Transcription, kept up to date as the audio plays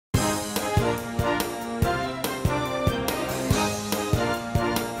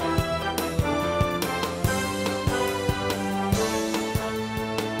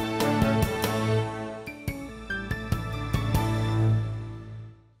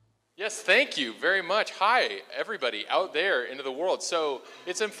Yes, thank you very much. Hi, everybody out there into the world. So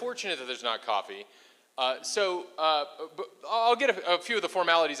it's unfortunate that there's not coffee. But I'll get a few of the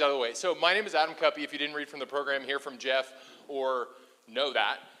formalities out of the way. So my name is Adam Cuppy, if you didn't read from the program, hear from Jeff, or know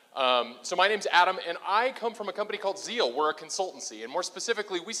that. So my name's Adam, and I come from a company called Zeal. We're a consultancy, and more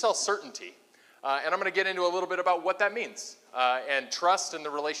specifically, we sell certainty. And I'm going to get into a little bit about what that means, and trust and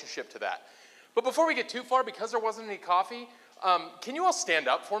the relationship to that. But before we get too far, because there wasn't any coffee, can you all stand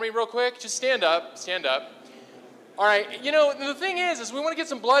up for me real quick? Just stand up, stand up. All right, you know, the thing is we want to get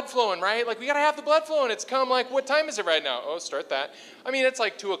some blood flowing, right? Like, we got to have the blood flowing. It's come, like, what time is it right now? Oh, start that. I mean, it's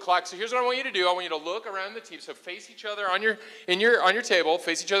like 2 o'clock, so here's what I want you to do. I want you to look around the team, so face each other on your table,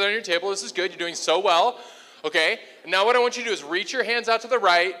 face each other on your table. This is good, you're doing so well, okay? And now what I want you to do is reach your hands out to the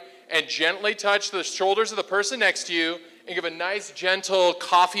right and gently touch the shoulders of the person next to you and give a nice, gentle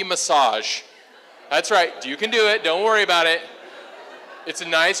coffee massage. That's right, you can do it, don't worry about it. It's a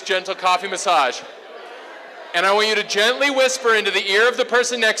nice, gentle coffee massage. And I want you to gently whisper into the ear of the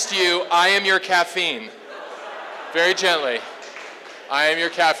person next to you, I am your caffeine. Very gently. I am your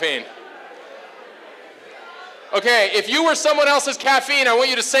caffeine. Okay, if you were someone else's caffeine, I want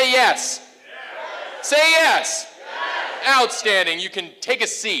you to say yes. Yes. Say yes. Yes. Outstanding. You can take a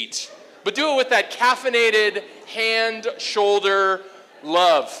seat. But do it with that caffeinated hand, shoulder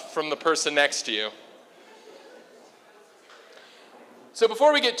love from the person next to you. So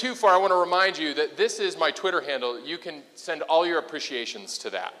before we get too far, I want to remind you that this is my Twitter handle. You can send all your appreciations to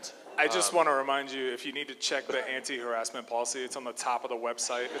that. I just want to remind you, if you need to check the anti-harassment policy, it's on the top of the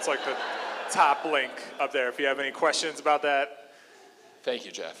website. It's like the top link up there if you have any questions about that. Thank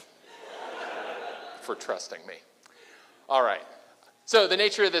you, Jeff, for trusting me. All right. So the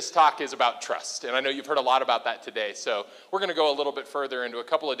nature of this talk is about trust, and I know you've heard a lot about that today, so we're going to go a little bit further into a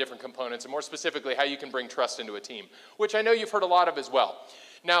couple of different components, and more specifically, how you can bring trust into a team, which I know you've heard a lot of as well.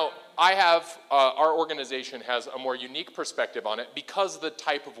 Now, our organization has a more unique perspective on it because of the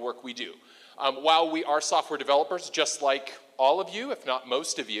type of work we do. While we are software developers, just like all of you, if not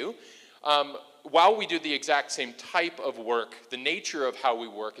most of you, while we do the exact same type of work, the nature of how we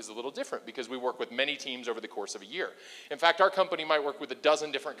work is a little different because we work with many teams over the course of a year. In fact, our company might work with a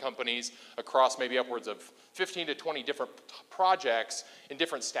dozen different companies across maybe upwards of 15 to 20 different projects in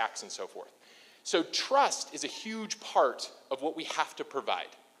different stacks and so forth. So trust is a huge part of what we have to provide.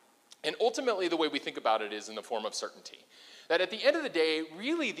 And ultimately, the way we think about it is in the form of certainty. That at the end of the day,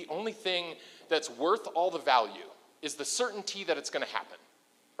 really the only thing that's worth all the value is the certainty that it's going to happen,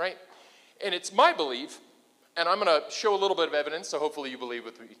 right? And it's my belief, and I'm going to show a little bit of evidence, so hopefully you believe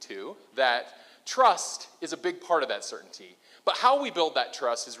with me too, that trust is a big part of that certainty. But how we build that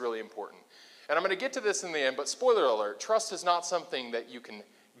trust is really important. And I'm going to get to this in the end, but spoiler alert, trust is not something that you can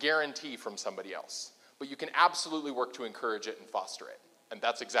guarantee from somebody else. But you can absolutely work to encourage it and foster it. And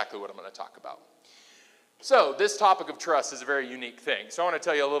that's exactly what I'm going to talk about. So this topic of trust is a very unique thing. So I want to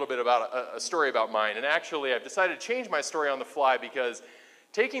tell you a little bit about a story about mine. And actually, I've decided to change my story on the fly because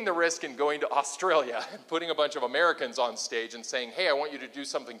taking the risk and going to Australia and putting a bunch of Americans on stage and saying, hey, I want you to do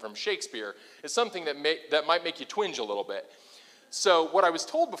something from Shakespeare is something that might make you twinge a little bit. So what I was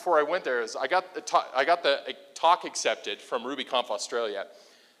told before I went there is I got the talk accepted from RubyConf Australia.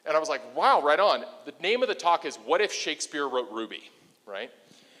 And I was like, wow, right on. The name of the talk is What If Shakespeare Wrote Ruby, right?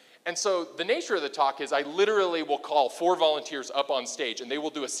 And so the nature of the talk is I literally will call 4 volunteers up on stage and they will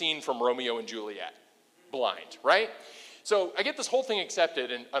do a scene from Romeo and Juliet, blind, right? So I get this whole thing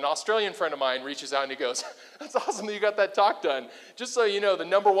accepted, and an Australian friend of mine reaches out and he goes, that's awesome that you got that talk done. Just so you know, the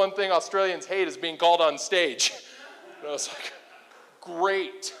 #1 thing Australians hate is being called on stage. And I was like,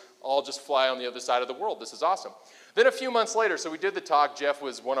 great. I'll just fly on the other side of the world. This is awesome. Then a few months later, so we did the talk. Jeff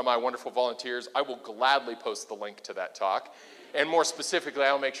was one of my wonderful volunteers. I will gladly post the link to that talk. And more specifically,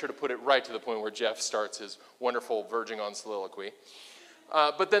 I'll make sure to put it right to the point where Jeff starts his wonderful verging on soliloquy.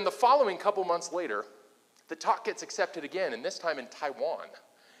 But then the following couple months later, the talk gets accepted again, and this time in Taiwan.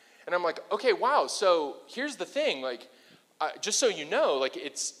 And I'm like, okay, wow, so here's the thing, like, just so you know, like,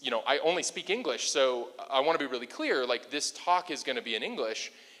 it's, you know, I only speak English, so I want to be really clear, like, this talk is going to be in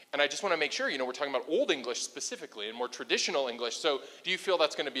English, and I just want to make sure, you know, we're talking about Old English specifically, and more traditional English, so do you feel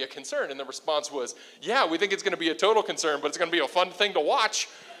that's going to be a concern? And the response was, yeah, we think it's going to be a total concern, but it's going to be a fun thing to watch.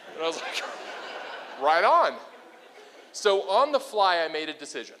 And I was like, right on. So on the fly, I made a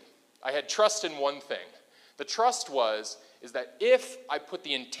decision. I had trust in one thing. The trust is that if I put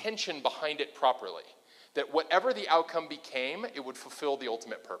the intention behind it properly, that whatever the outcome became, it would fulfill the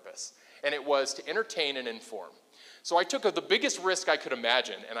ultimate purpose. And it was to entertain and inform. So I took the biggest risk I could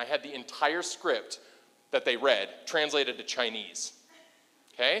imagine, and I had the entire script that they read translated to Chinese.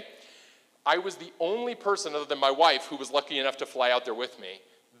 Okay? I was the only person other than my wife who was lucky enough to fly out there with me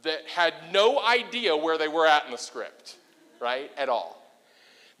that had no idea where they were at in the script, right, at all.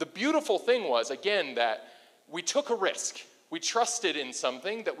 The beautiful thing was, again, that we took a risk. We trusted in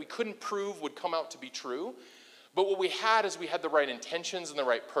something that we couldn't prove would come out to be true, but what we had is we had the right intentions and the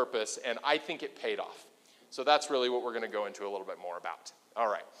right purpose, and I think it paid off. So that's really what we're going to go into a little bit more about. All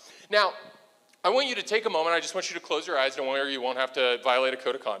right. Now, I want you to take a moment. I just want you to close your eyes. Don't worry, you won't have to violate a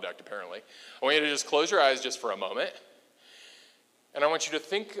code of conduct, apparently. I want you to just close your eyes just for a moment. And I want you to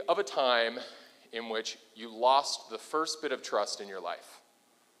think of a time in which you lost the first bit of trust in your life.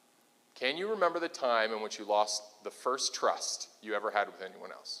 Can you remember the time in which you lost the first trust you ever had with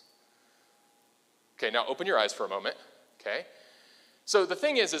anyone else? Okay, now open your eyes for a moment, okay? So the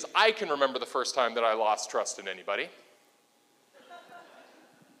thing is I can remember the first time that I lost trust in anybody.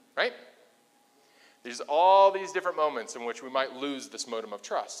 Right? There's all these different moments in which we might lose this modem of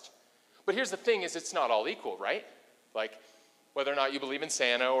trust. But here's the thing is it's not all equal, right? Like whether or not you believe in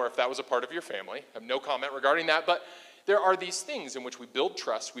Santa or if that was a part of your family. I have no comment regarding that, but there are these things in which we build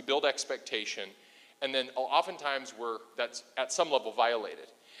trust, we build expectation, and then oftentimes that's at some level violated.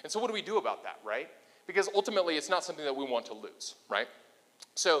 And so what do we do about that, right? Because ultimately it's not something that we want to lose, right?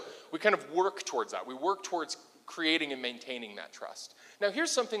 So we kind of work towards that. We work towards creating and maintaining that trust. Now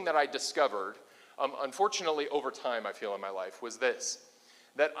here's something that I discovered, unfortunately over time I feel in my life, was this.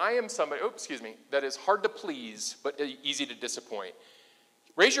 That I am somebody, that is hard to please but easy to disappoint.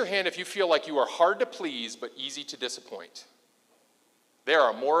 Raise your hand if you feel like you are hard to please but easy to disappoint. There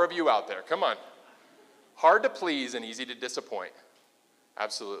are more of you out there. Come on. Hard to please and easy to disappoint.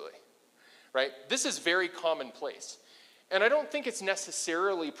 Absolutely. Right? This is very commonplace. And I don't think it's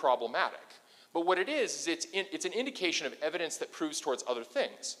necessarily problematic. But what it is it's an indication of evidence that proves towards other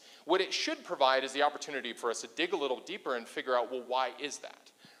things. What it should provide is the opportunity for us to dig a little deeper and figure out, well, why is that,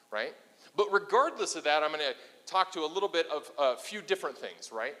 right? But regardless of that, I'm going to talk to a little bit of a few different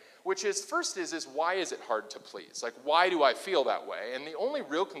things, right? Which is, first is why is it hard to please? Like, why do I feel that way? And the only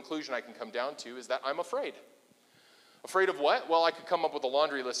real conclusion I can come down to is that I'm afraid. Afraid of what? Well, I could come up with a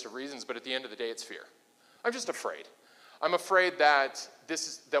laundry list of reasons, but at the end of the day, it's fear. I'm just afraid. I'm afraid that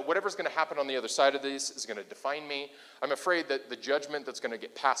whatever's going to happen on the other side of this is going to define me. I'm afraid that the judgment that's going to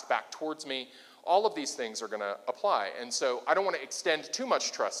get passed back towards me, all of these things are going to apply. And so I don't want to extend too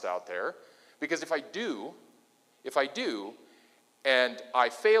much trust out there, because if I do, and I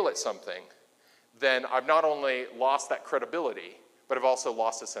fail at something, then I've not only lost that credibility, but I've also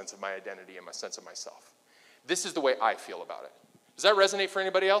lost a sense of my identity and my sense of myself. This is the way I feel about it. Does that resonate for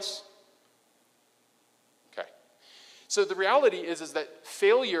anybody else? So the reality is that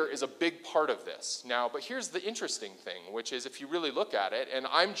failure is a big part of this. Now, but here's the interesting thing, which is if you really look at it, and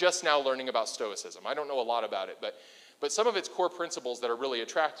I'm just now learning about Stoicism. I don't know a lot about it, but some of its core principles that are really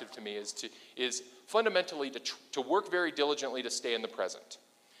attractive to me is fundamentally to work very diligently to stay in the present.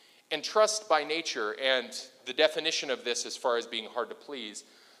 And trust by nature, and the definition of this as far as being hard to please,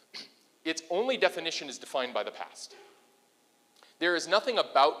 its only definition is defined by the past. There is nothing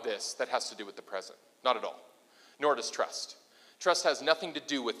about this that has to do with the present, not at all. Nor does trust. Trust has nothing to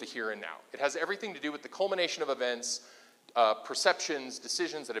do with the here and now. It has everything to do with the culmination of events, perceptions,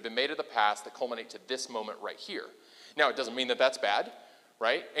 decisions that have been made in the past that culminate to this moment right here. Now, it doesn't mean that that's bad,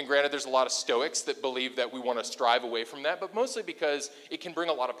 right? And granted, there's a lot of Stoics that believe that we want to strive away from that, but mostly because it can bring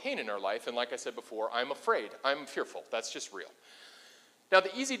a lot of pain in our life. And like I said before, I'm afraid. I'm fearful. That's just real. Now,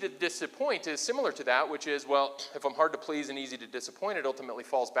 the easy to disappoint is similar to that, which is, well, if I'm hard to please and easy to disappoint, it ultimately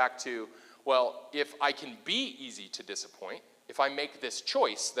falls back to, well, if I can be easy to disappoint, if I make this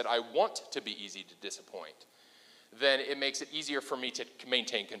choice that I want to be easy to disappoint, then it makes it easier for me to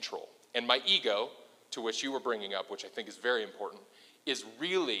maintain control. And my ego, to which you were bringing up, which I think is very important, is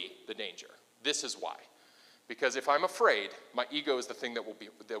really the danger. This is why. Because if I'm afraid, my ego is the thing that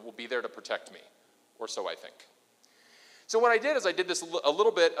will be there to protect me, or so I think. So what I did is I did a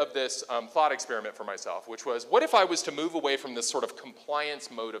little bit of this thought experiment for myself, which was, what if I was to move away from this sort of compliance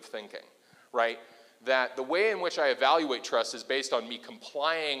mode of thinking? Right? That the way in which I evaluate trust is based on me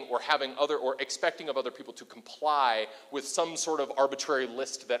complying or expecting of other people to comply with some sort of arbitrary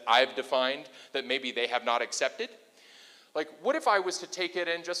list that I've defined that maybe they have not accepted. Like, what if I was to take it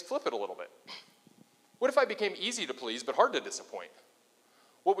and just flip it a little bit? What if I became easy to please but hard to disappoint?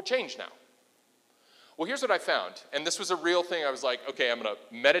 What would change now? Well, here's what I found, and this was a real thing. I was like, okay, I'm going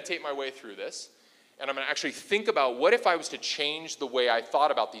to meditate my way through this. And I'm going to actually think about what if I was to change the way I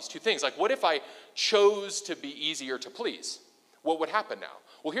thought about these two things? Like, what if I chose to be easier to please? What would happen now?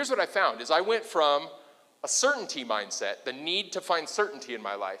 Well, here's what I found, is I went from a certainty mindset, the need to find certainty in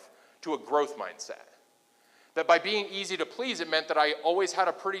my life, to a growth mindset. That by being easy to please, it meant that I always had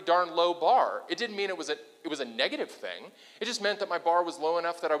a pretty darn low bar. It didn't mean it was a negative thing. It just meant that my bar was low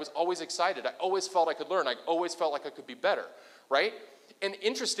enough that I was always excited. I always felt I could learn. I always felt like I could be better, right? And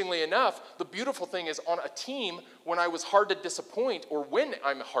interestingly enough, the beautiful thing is on a team, when I was hard to disappoint, or when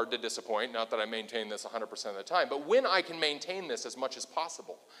I'm hard to disappoint, not that I maintain this 100% of the time, but when I can maintain this as much as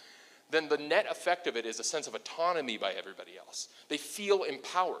possible, then the net effect of it is a sense of autonomy by everybody else. They feel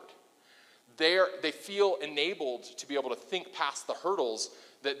empowered. They feel enabled to be able to think past the hurdles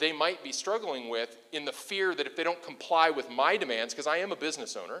that they might be struggling with in the fear that if they don't comply with my demands, because I am a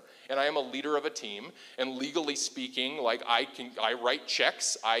business owner and I am a leader of a team, and legally speaking, like I write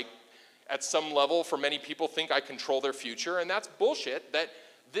checks. I, at some level, for many people, think I control their future, and that's bullshit. That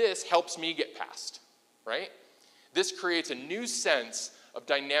this helps me get past, right? This creates a new sense of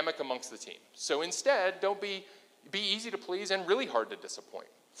dynamic amongst the team. So instead, don't be easy to please and really hard to disappoint.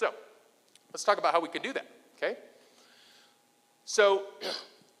 So let's talk about how we can do that, okay? So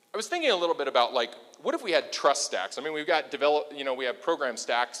I was thinking a little bit about, like, what if we had trust stacks? I mean, we've got we have program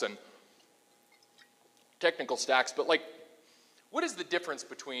stacks and technical stacks, but, like, what is the difference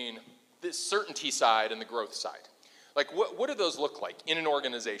between the certainty side and the growth side? Like, what do those look like in an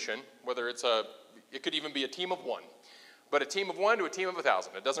organization, whether it could even be a team of one, but a team of one to a team of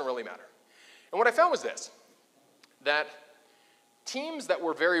 1,000, it doesn't really matter. And what I found was this, that teams that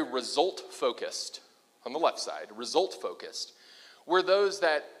were very result-focused, on the left side, result-focused, were those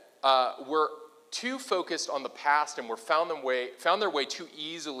that were too focused on the past and found their way too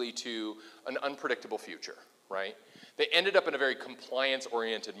easily to an unpredictable future, right? They ended up in a very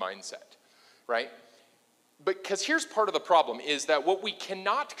compliance-oriented mindset, right? But because here's part of the problem is that what we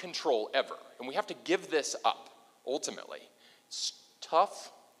cannot control ever, and we have to give this up ultimately, it's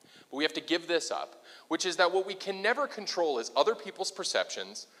tough, but we have to give this up, which is that what we can never control is other people's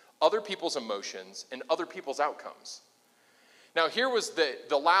perceptions, other people's emotions, and other people's outcomes. Now here was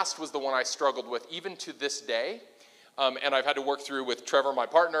the last was the one I struggled with even to this day, and I've had to work through with Trevor, my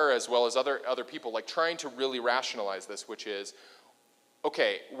partner, as well as other people, like trying to really rationalize this, which is,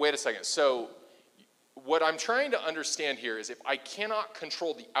 okay, wait a second. So what I'm trying to understand here is if I cannot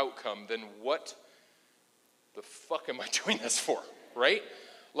control the outcome, then what the fuck am I doing this for, right?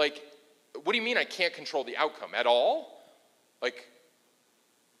 Like, what do you mean I can't control the outcome at all? Like,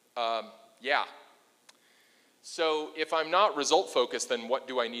 yeah. So if I'm not result-focused, then what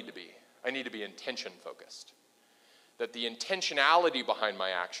do I need to be? I need to be intention-focused. That the intentionality behind my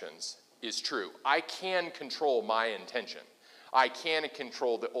actions is true. I can control my intention. I can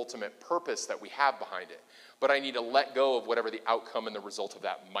control the ultimate purpose that we have behind it. But I need to let go of whatever the outcome and the result of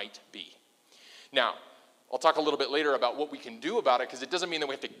that might be. Now, I'll talk a little bit later about what we can do about it, because it doesn't mean that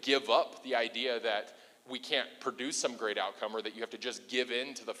we have to give up the idea that we can't produce some great outcome, or that you have to just give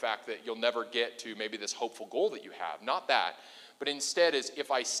in to the fact that you'll never get to maybe this hopeful goal that you have. Not that, but instead is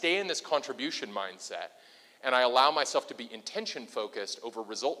if I stay in this contribution mindset and I allow myself to be intention-focused over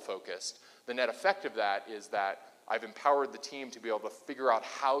result-focused, the net effect of that is that I've empowered the team to be able to figure out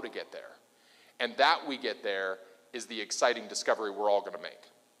how to get there. And that we get there is the exciting discovery we're all going to make.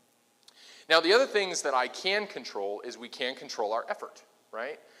 Now, the other things that I can control is we can control our effort,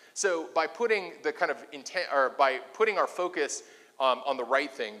 right? So by putting the kind of intent, or by putting our focus on the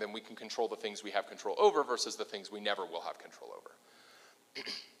right thing, then we can control the things we have control over versus the things we never will have control over.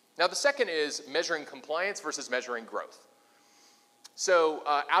 Now, the second is measuring compliance versus measuring growth. So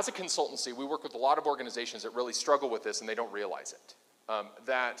as a consultancy, we work with a lot of organizations that really struggle with this and they don't realize it.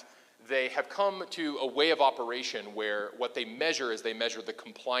 That they have come to a way of operation where what they measure is they measure the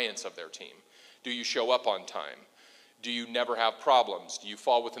compliance of their team. Do you show up on time? Do you never have problems? Do you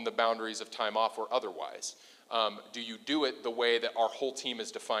fall within the boundaries of time off or otherwise? Do you do it the way that our whole team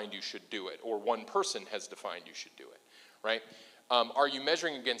has defined you should do it, or one person has defined you should do it, right? Are you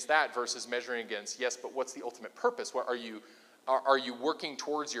measuring against that versus measuring against, yes, but what's the ultimate purpose? What are you working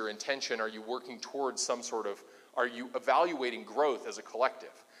towards your intention? Are you working towards some sort of, are you evaluating growth as a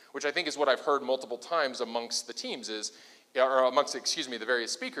collective? Which I think is what I've heard multiple times amongst the teams is, or amongst, the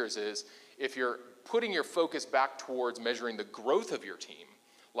various speakers is, if you're putting your focus back towards measuring the growth of your team,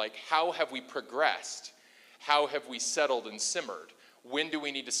 like how have we progressed? How have we settled and simmered? When do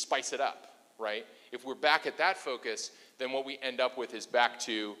we need to spice it up, right? If we're back at that focus, then what we end up with is back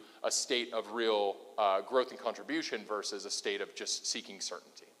to a state of real growth and contribution versus a state of just seeking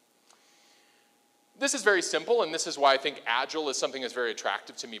certainty. This is very simple, and this is why I think Agile is something that's very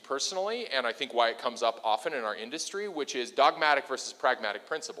attractive to me personally, and I think why it comes up often in our industry, which is dogmatic versus pragmatic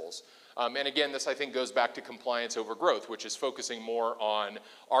principles. And again, this I think goes back to compliance over growth, which is focusing more on,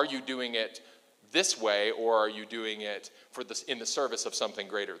 are you doing it this way, or are you doing it in the service of something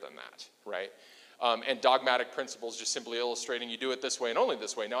greater than that, right? and dogmatic principles just simply illustrating you do it this way and only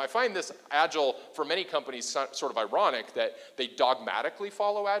this way. Now, I find this Agile, for many companies, sort of ironic that they dogmatically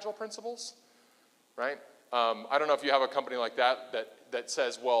follow Agile principles, right? I don't know if you have a company like that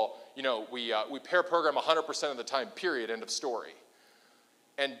says, well, you know, we pair program 100% of the time, period, end of story.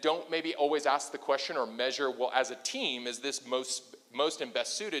 And don't maybe always ask the question or measure, well, as a team, is this most and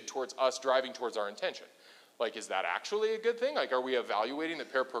best suited towards us driving towards our intention? Like, is that actually a good thing? Like, are we evaluating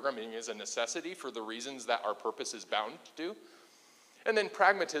that pair programming is a necessity for the reasons that our purpose is bound to do? And then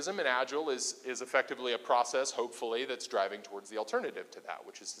pragmatism in Agile is effectively a process, hopefully, that's driving towards the alternative to that,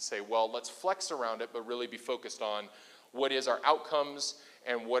 which is to say, well, let's flex around it, but really be focused on what is our outcomes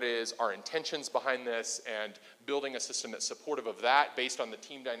and what is our intentions behind this, and building a system that's supportive of that based on the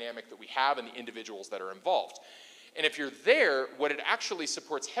team dynamic that we have and the individuals that are involved. And if you're there, what it actually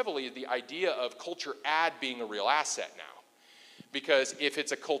supports heavily is the idea of culture add being a real asset now. Because if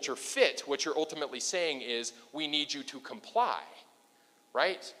it's a culture fit, what you're ultimately saying is, we need you to comply,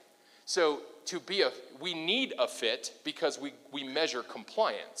 right? So we need a fit because we measure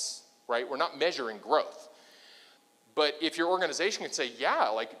compliance, right? We're not measuring growth. But if your organization can say, yeah,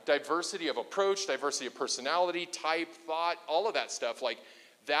 like diversity of approach, diversity of personality, type, thought, all of that stuff, like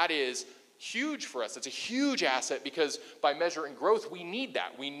that is huge for us. It's a huge asset because by measuring growth, we need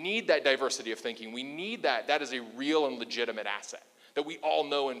that. We need that diversity of thinking. We need that. That is a real and legitimate asset that we all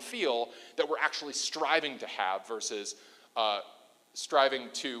know and feel that we're actually striving to have versus striving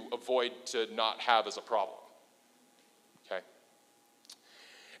to avoid to not have as a problem. Okay?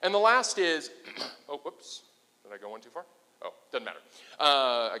 And the last is, oh, whoops. Did I go one too far? Oh, doesn't matter.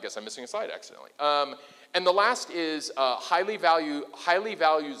 I guess I'm missing a slide accidentally. And the last is highly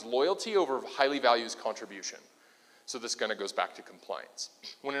values loyalty over highly values contribution. So this kind of goes back to compliance.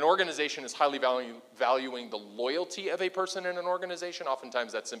 When an organization is highly valuing the loyalty of a person in an organization,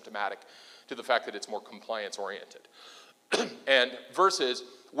 oftentimes that's symptomatic to the fact that it's more compliance oriented. And versus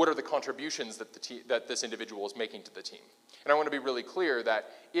what are the contributions that this individual is making to the team. And I want to be really clear that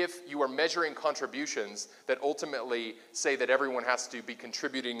if you are measuring contributions that ultimately say that everyone has to be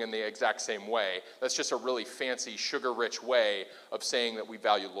contributing in the exact same way, that's just a really fancy, sugar-rich way of saying that we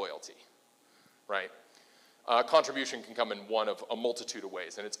value loyalty, right? Contribution can come in one of a multitude of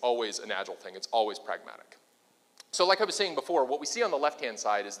ways, and it's always an Agile thing. It's always pragmatic. So like I was saying before, what we see on the left-hand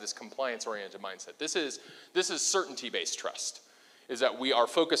side is this compliance-oriented mindset. This is certainty-based trust, is that we are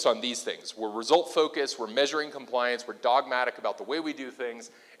focused on these things. We're result-focused, we're measuring compliance, we're dogmatic about the way we do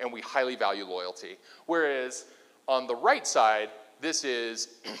things, and we highly value loyalty. Whereas on the right side, this is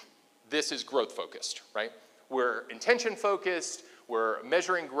growth-focused, right? We're intention-focused, we're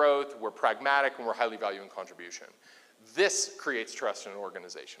measuring growth, we're pragmatic, and we're highly valuing contribution. This creates trust in an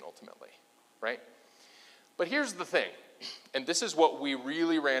organization, ultimately, right? But here's the thing, and this is what we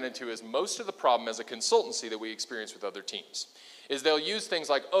really ran into as most of the problem as a consultancy that we experience with other teams, is they'll use things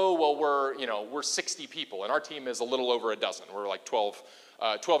like, oh, well, we're 60 people, and our team is a little over a dozen. We're like 12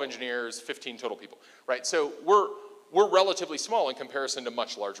 engineers, 15 total people, right? So we're relatively small in comparison to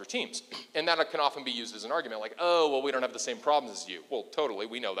much larger teams. And that can often be used as an argument, like, oh, well, we don't have the same problems as you. Well, totally,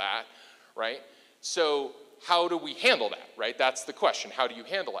 we know that, right? So how do we handle that, right? That's the question. How do you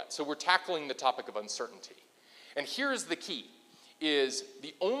handle that? So we're tackling the topic of uncertainty. And here's the key, is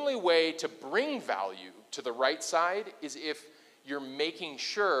the only way to bring value to the right side is if you're making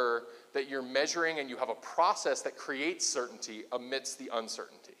sure that you're measuring and you have a process that creates certainty amidst the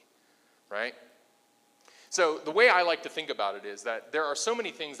uncertainty, right? So the way I like to think about it is that there are so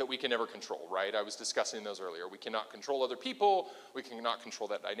many things that we can never control, right? I was discussing those earlier. We cannot control other people. We cannot control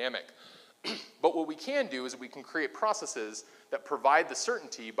that dynamic. But what we can do is we can create processes that provide the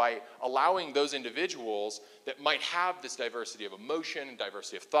certainty by allowing those individuals that might have this diversity of emotion,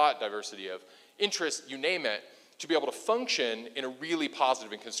 diversity of thought, diversity of interest, you name it, to be able to function in a really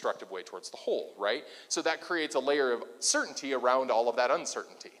positive and constructive way towards the whole, right? So that creates a layer of certainty around all of that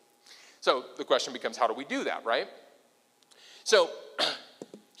uncertainty. So the question becomes, how do we do that, right? So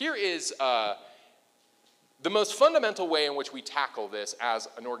here is the most fundamental way in which we tackle this as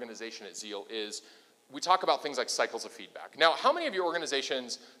an organization at Zeal is we talk about things like cycles of feedback. Now, how many of your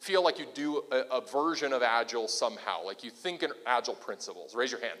organizations feel like you do a version of Agile somehow? Like you think in Agile principles?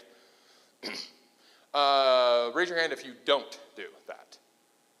 Raise your hand. Raise your hand if you don't do that.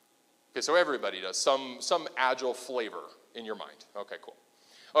 Okay, so everybody does. Some Agile flavor in your mind. Okay, cool.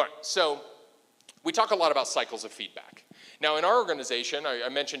 All right, so we talk a lot about cycles of feedback. Now, in our organization, I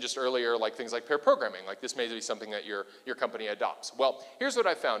mentioned just earlier, like things like pair programming, like this may be something that your company adopts. Well, here's what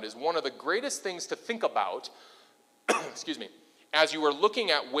I found is one of the greatest things to think about, excuse me, as you are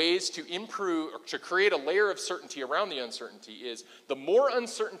looking at ways to improve or to create a layer of certainty around the uncertainty is the more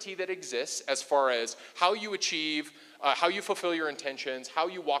uncertainty that exists as far as how you achieve, how you fulfill your intentions, how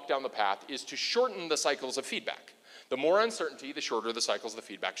you walk down the path, is to shorten the cycles of feedback. The more uncertainty, the shorter the cycles of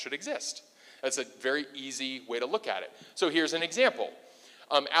feedback should exist. That's a very easy way to look at it. So here's an example.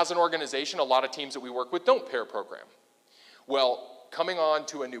 As an organization, a lot of teams that we work with don't pair program. Well, coming on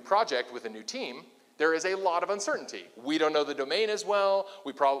to a new project with a new team, there is a lot of uncertainty. We don't know the domain as well.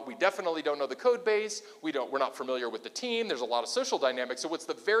 We definitely don't know the code base. We're not familiar with the team. There's a lot of social dynamics. So what's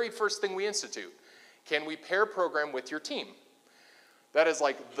the very first thing we institute? Can we pair program with your team? That is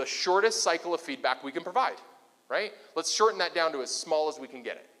like the shortest cycle of feedback we can provide, right? Let's shorten that down to as small as we can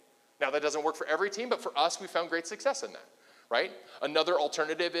get it. Now, that doesn't work for every team, but for us, we found great success in that, right? Another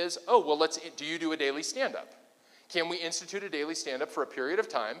alternative is, do you do a daily stand-up? Can we institute a daily stand-up for a period of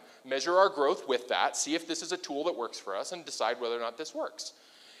time, measure our growth with that, see if this is a tool that works for us, and decide whether or not this works?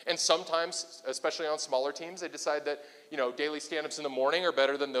 And sometimes, especially on smaller teams, they decide that, daily stand-ups in the morning are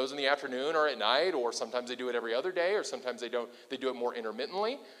better than those in the afternoon or at night, or sometimes they do it every other day, or sometimes they don't. They do it more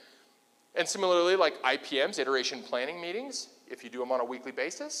intermittently. And similarly, like IPMs, iteration planning meetings, if you do them on a weekly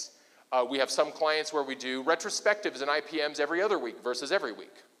basis. We have some clients where we do retrospectives and IPMs every other week versus every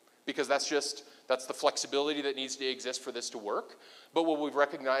week, because that's the flexibility that needs to exist for this to work. But what we've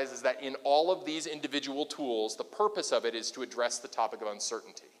recognized is that in all of these individual tools, the purpose of it is to address the topic of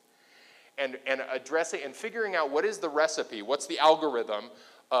uncertainty. And addressing and figuring out what is the recipe, what's the algorithm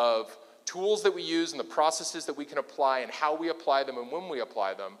of tools that we use and the processes that we can apply and how we apply them and when we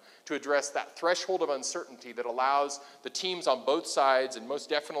apply them to address that threshold of uncertainty that allows the teams on both sides, and most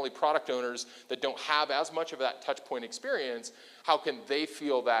definitely product owners that don't have as much of that touch point experience, how can they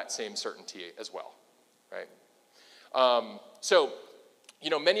feel that same certainty as well, right? So,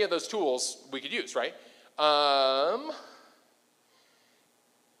 many of those tools we could use, right?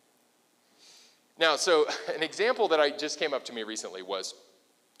 Now, so an example that just came up to me recently was,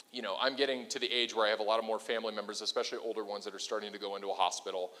 I'm getting to the age where I have a lot of more family members, especially older ones, that are starting to go into a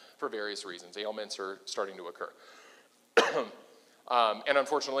hospital for various reasons. Ailments are starting to occur. And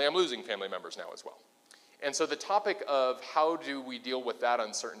unfortunately, I'm losing family members now as well. And so the topic of how do we deal with that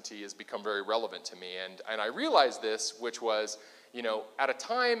uncertainty has become very relevant to me. And I realized this, which was, at a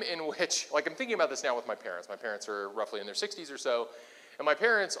time in which, like I'm thinking about this now with my parents. My parents are roughly in their 60s or so. And my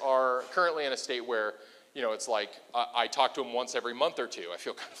parents are currently in a state where, it's like I talk to them once every month or two. I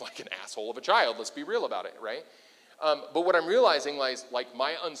feel kind of like an asshole of a child. Let's be real about it, right? But what I'm realizing is like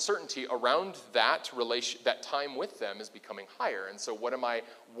my uncertainty around that time with them is becoming higher. And so what am I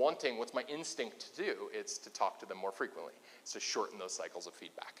wanting? What's my instinct to do? It's to talk to them more frequently. It's to shorten those cycles of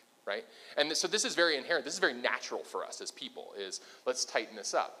feedback, right? And so this is very inherent. This is very natural for us as people, is let's tighten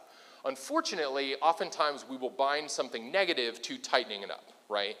this up. Unfortunately, oftentimes we will bind something negative to tightening it up,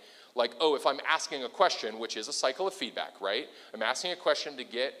 right? Like, if I'm asking a question, which is a cycle of feedback, right? I'm asking a question to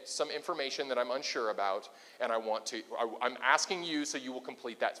get some information that I'm unsure about, and I'm asking you so you will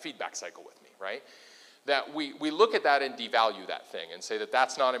complete that feedback cycle with me, right? That we look at that and devalue that thing and say that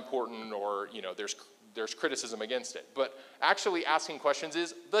that's not important, or, there's criticism against it. But actually asking questions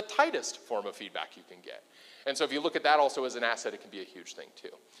is the tightest form of feedback you can get. And so if you look at that also as an asset, it can be a huge thing too.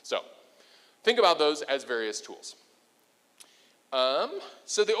 So think about those as various tools.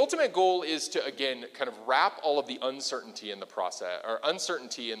 So the ultimate goal is to, again, kind of wrap all of the uncertainty in the process, or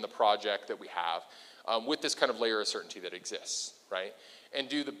uncertainty in the project that we have, with this kind of layer of certainty that exists, right? And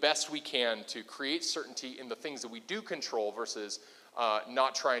do the best we can to create certainty in the things that we do control versus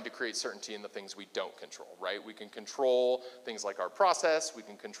not trying to create certainty in the things we don't control, right? We can control things like our process. We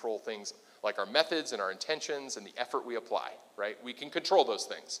can control things like our methods and our intentions and the effort we apply, right? We can control those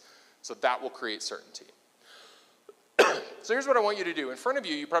things. So that will create certainty. So here's what I want you to do. In front of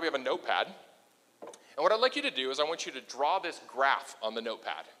you, you probably have a notepad. And what I'd like you to do is I want you to draw this graph on the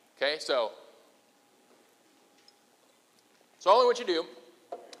notepad, okay? So all I want you to do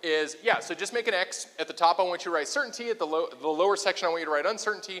is, so just make an X. At the top, I want you to write certainty. At the lower section, I want you to write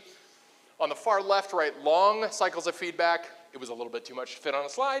uncertainty. On the far left, write long cycles of feedback. It was a little bit too much to fit on a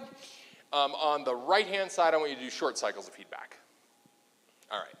slide. On the right-hand side, I want you to do short cycles of feedback.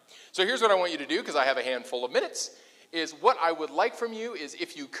 All right. So here's what I want you to do, because I have a handful of minutes, is what I would like from you is,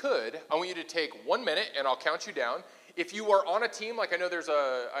 if you could, I want you to take 1 minute, and I'll count you down. If you are on a team, like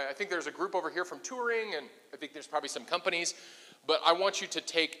I think there's a group over here from touring, and I think there's probably some companies, but I want you to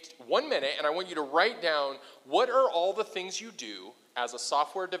take 1 minute, and I want you to write down what are all the things you do as a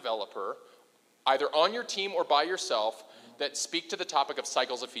software developer, either on your team or by yourself, that speak to the topic of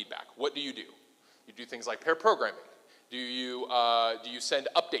cycles of feedback. What do? You do things like pair programming. Do you send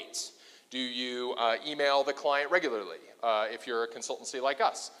updates? Do you email the client regularly if you're a consultancy like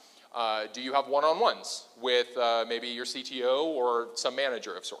us? Do you have one-on-ones with maybe your CTO or some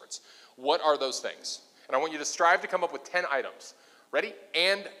manager of sorts? What are those things? And I want you to strive to come up with 10 items. Ready?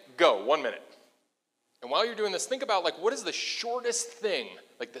 And go. 1 minute. And while you're doing this, think about like what is the shortest thing,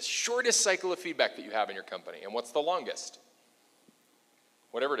 like the shortest cycle of feedback that you have in your company, and what's the longest?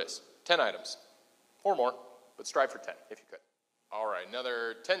 Whatever it is. 10 items. Or more, but strive for 10 if you could. All right,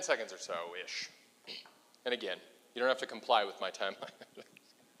 another 10 seconds or so-ish. And again, you don't have to comply with my time.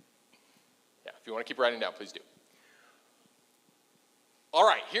 Yeah, if you want to keep writing down, please do. All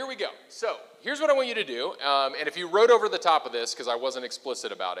right, here we go. So here's what I want you to do. And if you wrote over the top of this, because I wasn't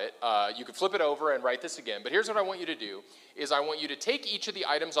explicit about it, you could flip it over and write this again. But here's what I want you to do, is I want you to take each of the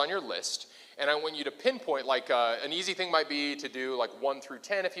items on your list, and I want you to pinpoint, like an easy thing might be to do like 1 through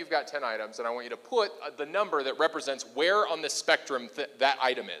 10 if you've got 10 items, and I want you to put the number that represents where on the spectrum that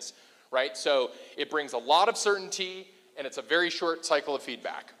item is, right? So it brings a lot of certainty, and it's a very short cycle of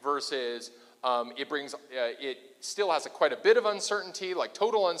feedback, versus it still has quite a bit of uncertainty, like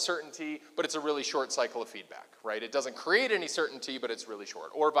total uncertainty, but it's a really short cycle of feedback, right? It doesn't create any certainty, but it's really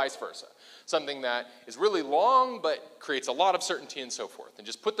short, or vice versa. Something that is really long, but creates a lot of certainty and so forth. And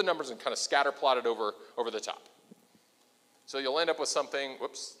just put the numbers and kind of scatter plot it over the top. So you'll end up with something,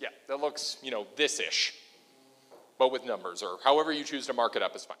 whoops, yeah, that looks, this-ish, but with numbers, or however you choose to mark it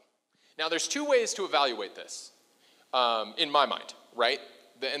up is fine. Now there's 2 ways to evaluate this, in my mind, right?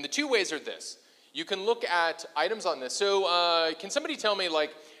 And the 2 ways are this. You can look at items on this. So can somebody tell me,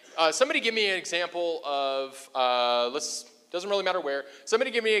 like, somebody give me an example of, doesn't really matter where,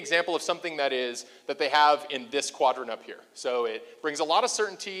 somebody give me an example of something that they have in this quadrant up here. So it brings a lot of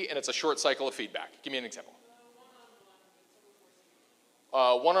certainty and it's a short cycle of feedback. Give me an example.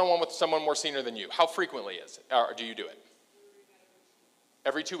 One-on-one with someone more senior than you. How frequently do you do it?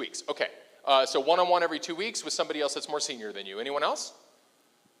 Every 2 weeks. Okay. So one-on-one every 2 weeks with somebody else that's more senior than you. Anyone else?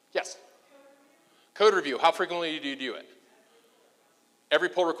 Yes. Code review, how frequently do you do it? Every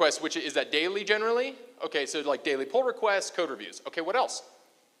pull request, which is that daily generally? Okay, so like daily pull requests, code reviews. Okay, what else?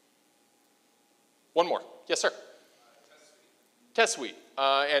 One more. Yes, sir. Test suite.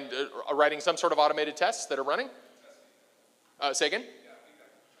 And writing some sort of automated tests that are running? Say again?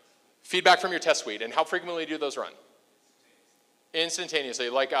 Feedback from your test suite. And how frequently do those run? Instantaneously.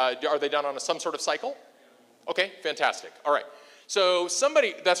 Like, are they done on some sort of cycle? Okay, fantastic. All right. So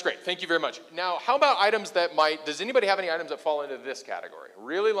that's great, thank you very much. Now, how about items that does anybody have any items that fall into this category?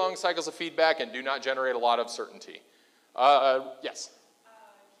 Really long cycles of feedback and do not generate a lot of certainty. Yes?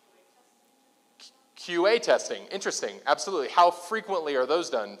 QA testing, interesting, absolutely. How frequently are those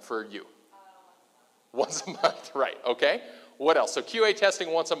done for you? Once a month, right, okay. What else? So QA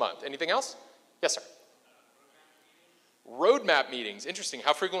testing once a month. Anything else? Yes, sir. Roadmap meetings, interesting.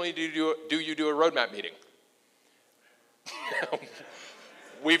 How frequently do you do a roadmap meeting?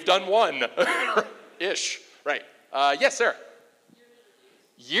 We've done one, ish, right. Yes, sir.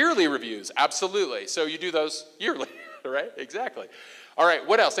 Yearly reviews, absolutely. So you do those yearly, right? Exactly. All right,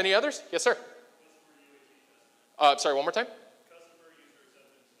 what else? Any others? Yes, sir. Sorry, one more time?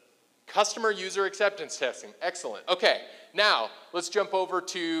 Customer user acceptance testing, excellent. Okay, now let's jump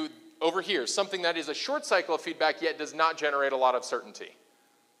over here, something that is a short cycle of feedback yet does not generate a lot of certainty.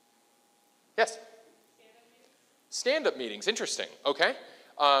 Yes? Stand-up meetings, interesting, okay.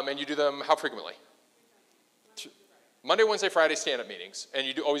 And you do them how frequently? Monday, Wednesday, Friday stand-up meetings. And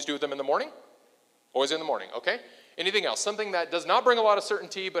you always do them in the morning? Always in the morning, okay. Anything else? Something that does not bring a lot of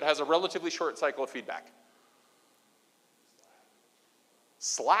certainty but has a relatively short cycle of feedback?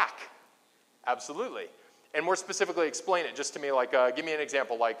 Slack, absolutely. And more specifically, explain it just to me, like give me an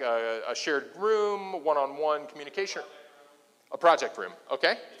example, like a shared room, one-on-one communication. A project room,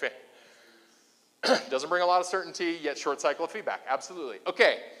 okay. Doesn't bring a lot of certainty, yet short cycle of feedback. Absolutely.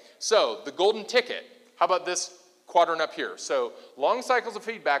 Okay, so the golden ticket. How about this quadrant up here? So long cycles of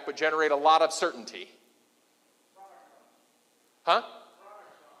feedback, but generate a lot of certainty. Huh?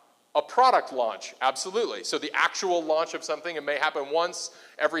 A product launch, absolutely. So the actual launch of something, it may happen once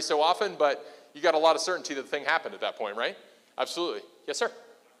every so often, but you got a lot of certainty that the thing happened at that point, right? Absolutely. Yes, sir?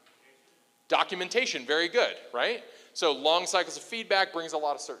 Documentation, very good, right? So long cycles of feedback brings a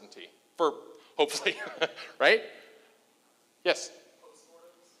lot of certainty for hopefully, right? Yes?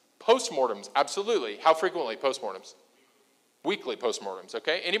 Postmortems, absolutely. How frequently postmortems? Weekly postmortems,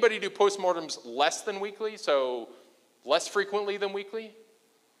 okay? Anybody do postmortems less than weekly, so less frequently than weekly?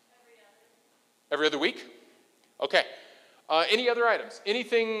 Every other week? Okay. Any other items?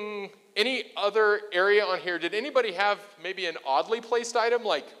 Any other area on here? Did anybody have maybe an oddly placed item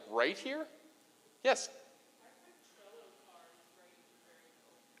like right here? Yes?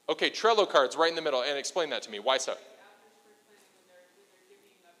 Okay, Trello cards right in the middle, and explain that to me. Why so?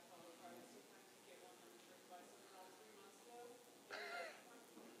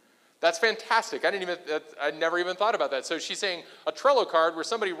 That's fantastic. I never even thought about that. So she's saying a Trello card where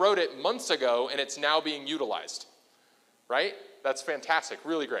somebody wrote it months ago and it's now being utilized, right? That's fantastic.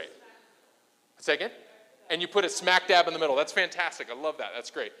 Really great. Say again? And you put it smack dab in the middle. That's fantastic. I love that.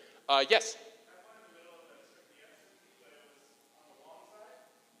 That's great. Yes?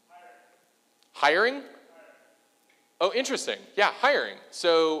 Hiring? Oh, interesting. Yeah, hiring.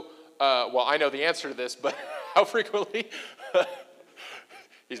 So, well, I know the answer to this, but how frequently?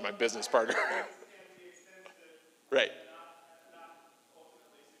 He's my business partner. Right.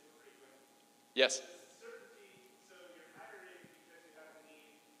 Yes.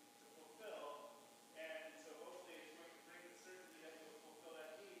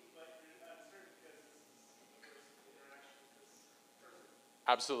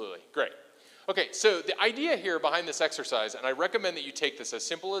 Absolutely. Great. Okay, so the idea here behind this exercise, and I recommend that you take this as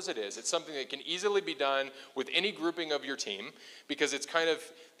simple as it is, it's something that can easily be done with any grouping of your team because it's kind of,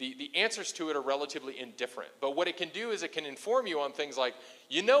 the answers to it are relatively indifferent. But what it can do is it can inform you on things like,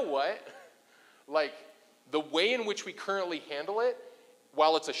 you know what, like the way in which we currently handle it,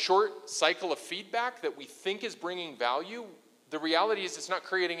 while it's a short cycle of feedback that we think is bringing value, the reality is it's not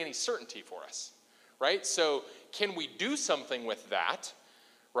creating any certainty for us, right? So can we do something with that?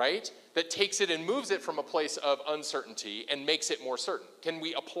 Right? That takes it and moves it from a place of uncertainty and makes it more certain. Can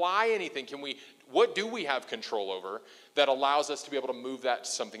we apply anything? What do we have control over that allows us to be able to move that to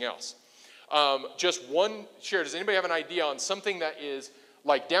something else? Just one share. Does anybody have an idea on something that is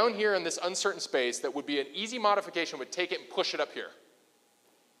like down here in this uncertain space that would be an easy modification, would take it and push it up here?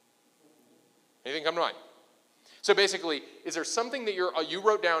 Anything come to mind? So basically, is there something that you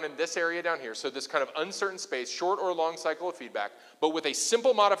wrote down in this area down here, so this kind of uncertain space, short or long cycle of feedback, but with a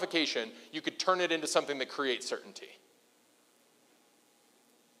simple modification, you could turn it into something that creates certainty?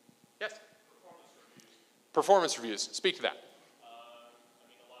 Yes? Performance reviews. Speak to that.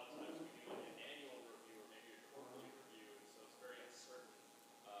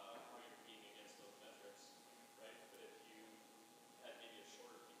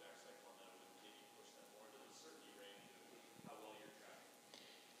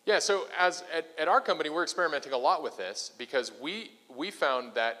 Yeah, so at our company, we're experimenting a lot with this because we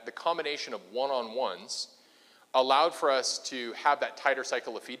found that the combination of one-on-ones allowed for us to have that tighter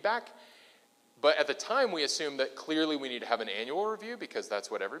cycle of feedback. But at the time, we assumed that clearly we need to have an annual review because that's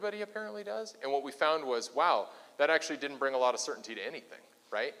what everybody apparently does. And what we found was, wow, that actually didn't bring a lot of certainty to anything,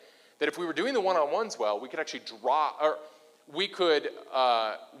 right? That if we were doing the one-on-ones well, we could actually we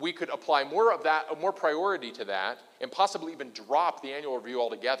could apply more of that, more priority to that, and possibly even drop the annual review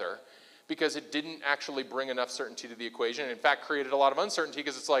altogether because it didn't actually bring enough certainty to the equation. And in fact, created a lot of uncertainty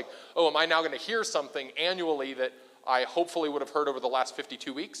because it's like, oh, am I now going to hear something annually that I hopefully would have heard over the last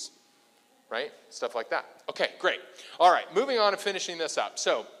 52 weeks? Right? Stuff like that. Okay, great. All right, moving on and finishing this up.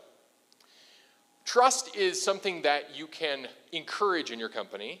 So, trust is something that you can encourage in your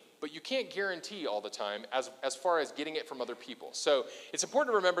company, but you can't guarantee all the time as far as getting it from other people. So it's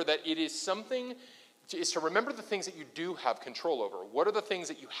important to remember that it is something, is to remember the things that you do have control over. What are the things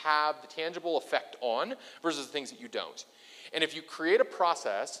that you have the tangible effect on versus the things that you don't? And if you create a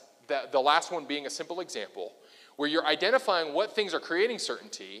process, the last one being a simple example, where you're identifying what things are creating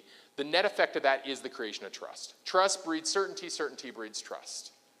certainty, the net effect of that is the creation of trust. Trust breeds certainty, certainty breeds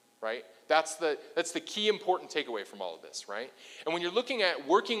trust. Right? That's the key important takeaway from all of this, right? And when you're looking at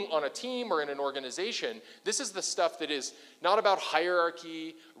working on a team or in an organization, this is the stuff that is not about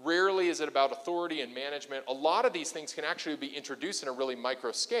hierarchy. Rarely is it about authority and management. A lot of these things can actually be introduced in a really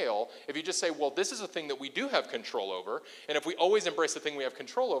micro scale if you just say, well, this is a thing that we do have control over, and if we always embrace the thing we have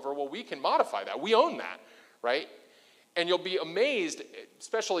control over, well, we can modify that. We own that, right? And you'll be amazed,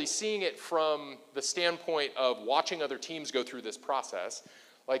 especially seeing it from the standpoint of watching other teams go through this process.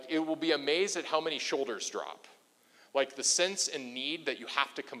 Like, it will be amazed at how many shoulders drop. Like, the sense and need that you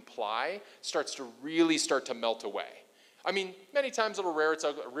have to comply starts to melt away. I mean, many times it'll rear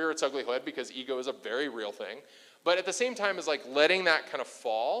its ugly head because ego is a very real thing. But at the same time, is like letting that kind of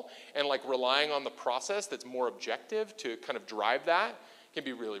fall and like relying on the process that's more objective to kind of drive that can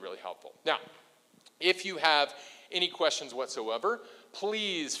be really, really helpful. Now, if you have any questions whatsoever,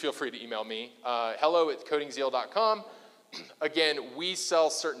 please feel free to email me, hello@codingzeal.com. Again, we sell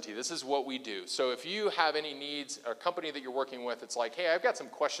certainty. This is what we do. So if you have any needs, or a company that you're working with, it's like, hey, I've got some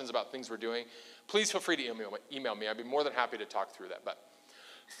questions about things we're doing, please feel free to email me. I'd be more than happy to talk through that. But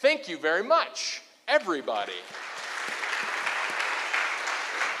thank you very much, everybody.